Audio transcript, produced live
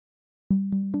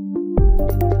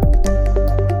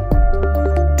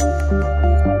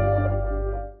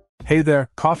Hey there,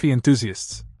 coffee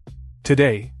enthusiasts!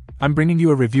 Today, I'm bringing you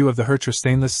a review of the HERCHR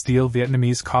stainless steel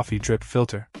Vietnamese coffee drip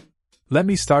filter. Let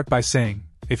me start by saying,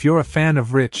 if you're a fan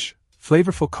of rich,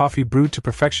 flavorful coffee brewed to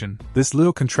perfection, this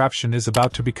little contraption is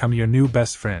about to become your new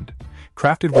best friend.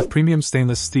 Crafted with premium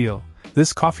stainless steel,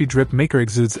 this coffee drip maker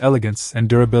exudes elegance and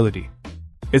durability.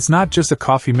 It's not just a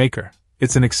coffee maker,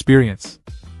 it's an experience.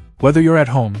 Whether you're at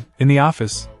home, in the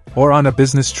office, or on a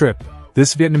business trip,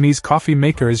 this Vietnamese coffee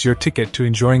maker is your ticket to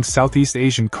enjoying Southeast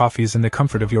Asian coffees in the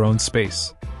comfort of your own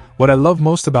space. What I love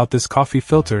most about this coffee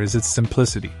filter is its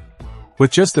simplicity.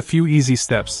 With just a few easy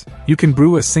steps, you can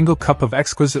brew a single cup of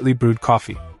exquisitely brewed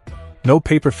coffee. No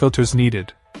paper filters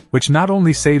needed, which not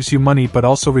only saves you money but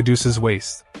also reduces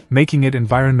waste, making it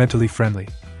environmentally friendly.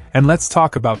 And let's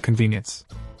talk about convenience.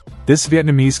 This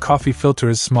Vietnamese coffee filter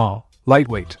is small,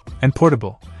 lightweight, and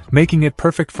portable, making it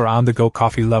perfect for on-the-go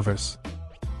coffee lovers.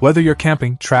 Whether you're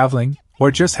camping, traveling, or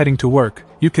just heading to work,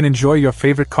 you can enjoy your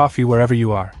favorite coffee wherever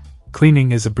you are.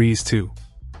 Cleaning is a breeze too.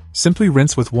 Simply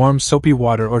rinse with warm soapy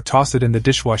water or toss it in the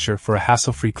dishwasher for a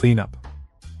hassle-free cleanup.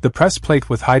 The press plate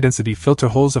with high-density filter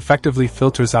holes effectively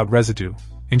filters out residue,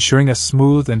 ensuring a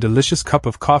smooth and delicious cup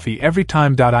of coffee every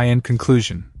time. In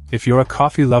conclusion, if you're a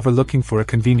coffee lover looking for a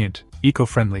convenient,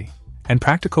 eco-friendly, and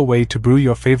practical way to brew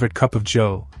your favorite cup of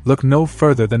joe, look no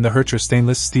further than the HERCHR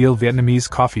stainless steel Vietnamese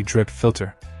coffee drip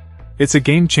filter. It's a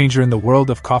game-changer in the world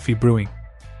of coffee brewing.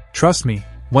 Trust me,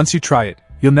 once you try it,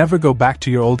 you'll never go back to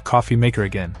your old coffee maker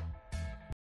again.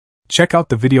 Check out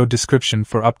the video description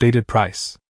for updated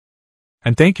price.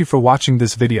 And thank you for watching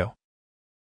this video.